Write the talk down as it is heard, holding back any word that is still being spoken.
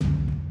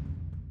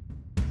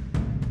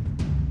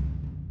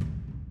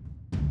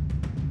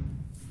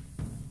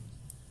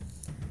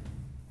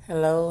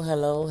Hello,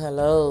 hello,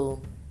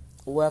 hello.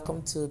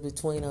 Welcome to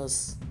Between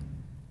Us.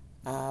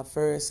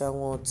 First, I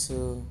want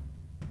to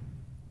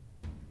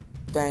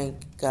thank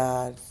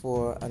God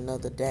for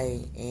another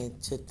day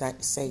and to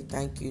say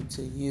thank you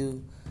to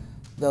you,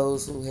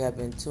 those who have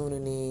been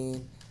tuning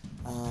in,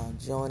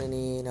 joining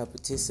in, or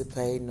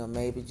participating, or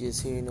maybe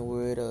just hearing the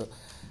word,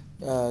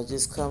 or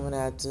just coming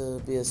out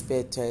to be a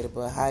spectator.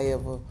 But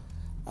however,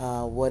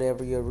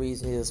 whatever your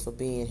reason is for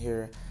being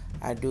here,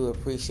 I do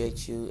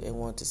appreciate you and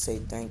want to say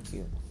thank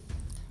you.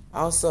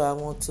 Also, I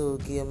want to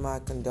give my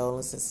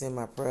condolences and send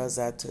my prayers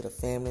out to the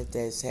family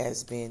that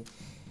has been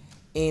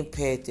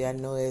impacted. I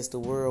know as the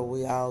world,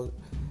 we all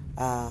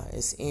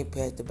is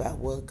impacted by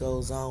what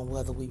goes on,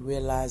 whether we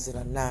realize it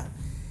or not,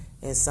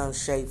 in some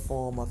shape,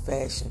 form, or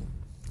fashion.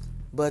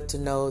 But to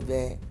know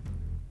that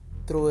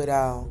through it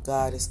all,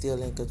 God is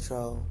still in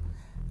control.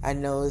 I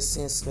know it's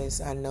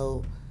senseless. I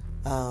know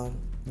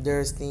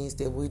there's things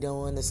that we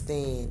don't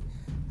understand.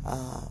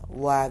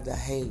 Why the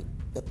hate,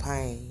 the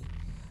pain.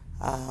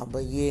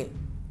 But yet,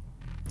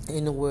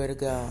 in the Word of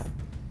God,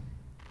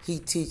 He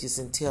teaches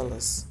and tells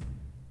us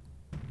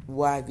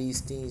why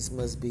these things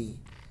must be,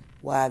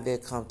 why they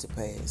come to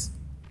pass.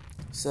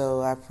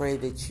 So I pray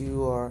that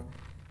you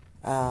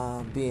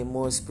are being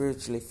more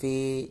spiritually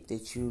fed,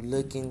 that you're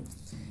looking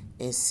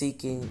and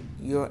seeking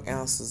your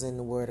answers in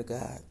the Word of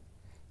God.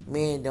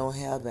 Man don't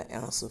have the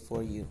answer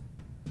for you,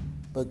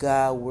 but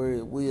God's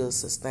Word will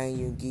sustain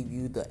you and give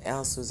you the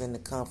answers and the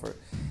comfort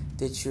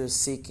that you're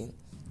seeking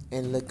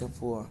and looking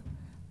for.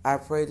 I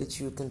pray that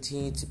you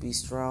continue to be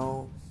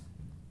strong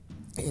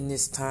in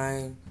this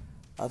time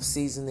of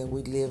season that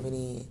we're living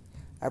in.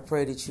 I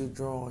pray that you're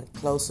drawing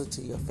closer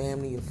to your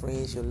family, your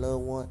friends, your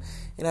loved one.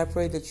 And I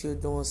pray that you're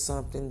doing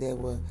something that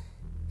will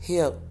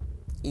help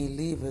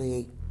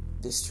alleviate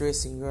the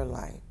stress in your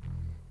life.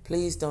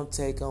 Please don't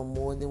take on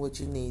more than what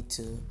you need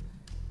to.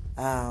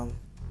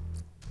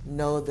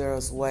 Know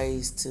there's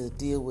ways to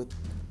deal with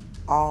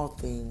all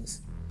things.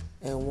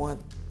 And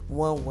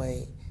one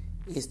way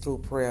is through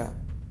prayer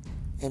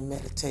and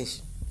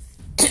meditation.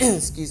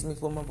 Excuse me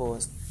for my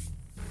voice.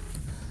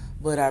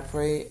 But I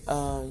pray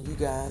you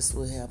guys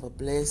will have a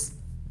blessed,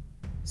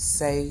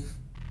 safe,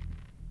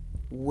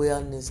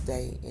 wellness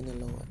day in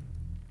the Lord.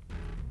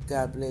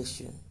 God bless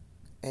you.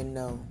 And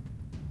know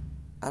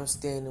I'm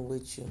standing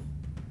with you.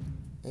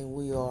 And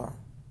we are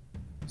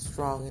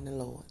strong in the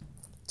Lord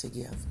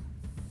together.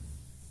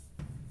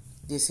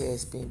 This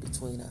has been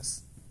Between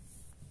Us.